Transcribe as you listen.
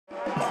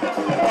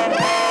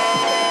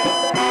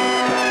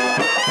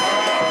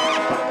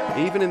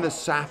Even in the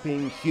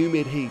sapping,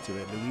 humid heat of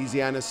a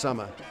Louisiana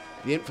summer,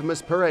 the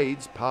infamous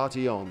parades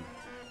party on.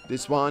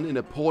 This one in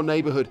a poor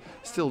neighborhood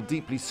still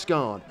deeply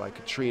scarred by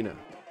Katrina.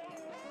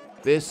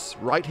 This,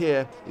 right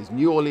here, is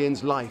New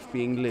Orleans life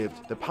being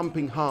lived, the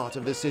pumping heart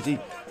of the city,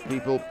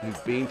 people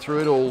who've been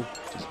through it all,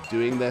 just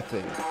doing their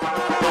thing.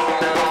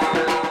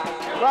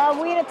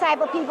 Well, we're the type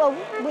of people,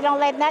 we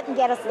don't let nothing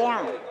get us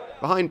down.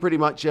 Behind pretty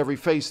much every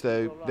face,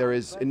 though, there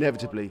is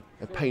inevitably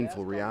a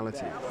painful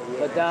reality.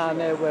 But down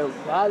there where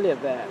I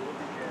live at,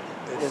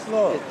 it's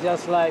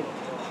just like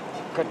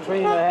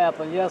Katrina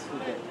happened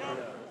yesterday.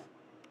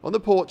 On the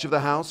porch of the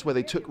house where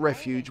they took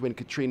refuge when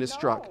Katrina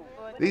struck,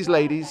 these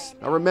ladies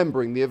are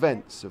remembering the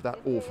events of that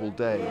awful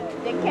day.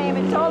 They came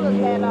and told us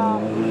that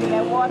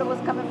that water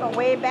was coming from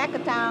way back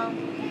of town.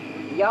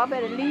 Y'all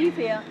better leave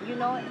here, you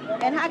know.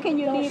 And how can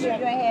you leave if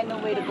you ain't had no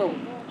way to go?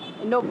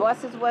 And no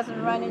buses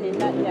wasn't running and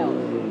nothing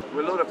else.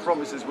 Well, a lot of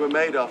promises were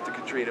made after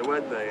Katrina,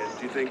 weren't they? And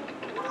do you think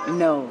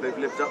they've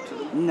lived up to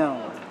them?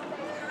 No.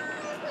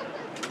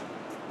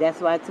 That's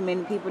why too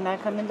many people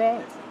not coming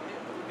back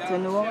to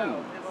New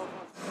Orleans.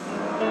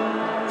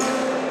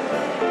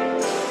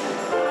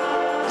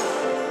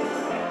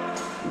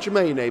 In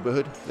Tremay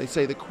neighborhood, they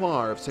say the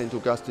choir of St.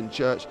 Augustine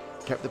Church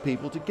kept the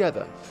people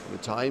together at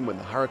a time when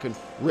the hurricane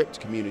ripped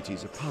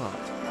communities apart.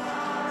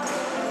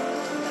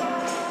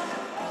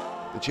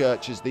 The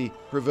church is the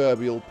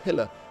proverbial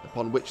pillar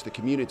upon which the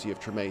community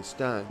of Tremay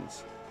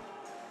stands.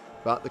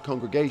 But the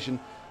congregation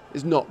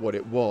is not what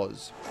it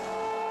was.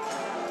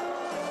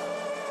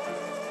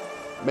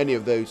 Many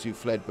of those who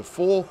fled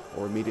before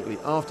or immediately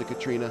after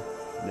Katrina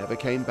never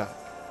came back.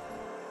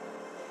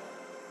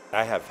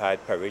 I have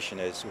had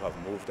parishioners who have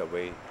moved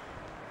away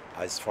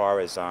as far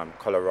as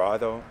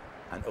Colorado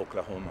and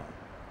Oklahoma.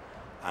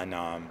 And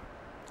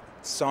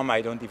some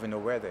I don't even know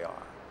where they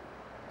are.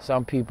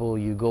 Some people,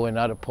 you go in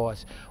other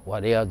parts,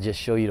 well, they'll just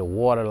show you the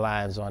water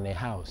lines on their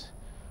house.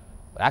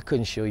 But I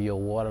couldn't show you a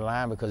water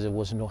line because there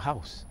was no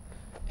house.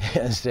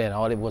 You understand?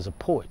 All it was a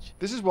porch.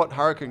 This is what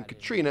Hurricane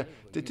Katrina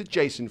did to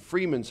Jason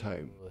Freeman's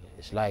home.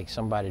 It's like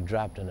somebody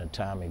dropped an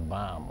atomic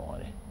bomb on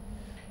it.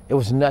 It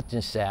was nothing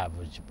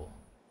salvageable.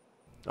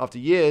 After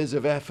years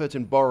of effort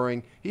and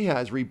borrowing, he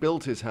has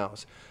rebuilt his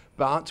house.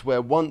 But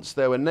where once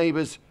there were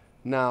neighbors,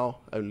 now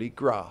only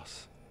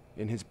grass.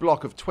 In his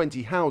block of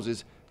 20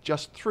 houses,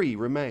 just 3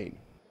 remain.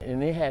 And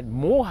they had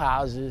more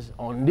houses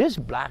on this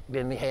block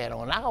than they had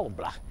on our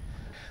block.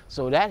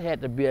 So that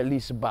had to be at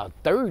least about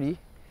 30,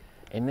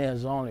 and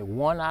there's only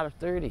 1 out of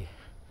 30.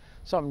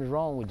 Something's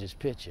wrong with this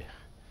picture.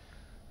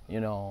 You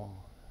know,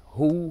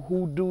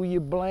 who do you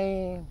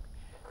blame?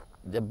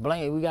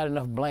 We got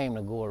enough blame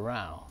to go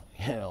around,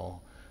 you know,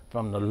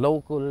 from the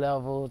local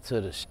level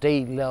to the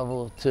state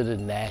level to the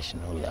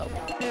national level.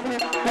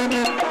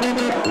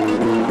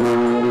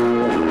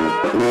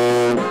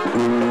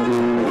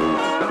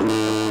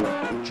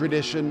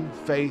 Tradition,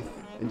 faith,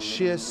 and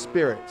sheer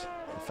spirit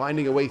are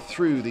finding a way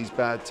through these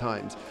bad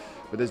times.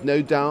 But there's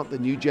no doubt the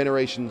new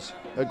generations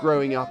are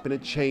growing up in a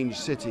changed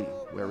city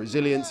where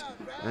resilience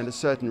and a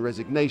certain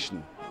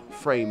resignation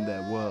frame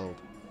their world.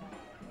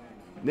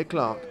 Nick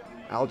Clark,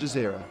 Al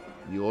Jazeera,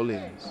 New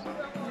Orleans.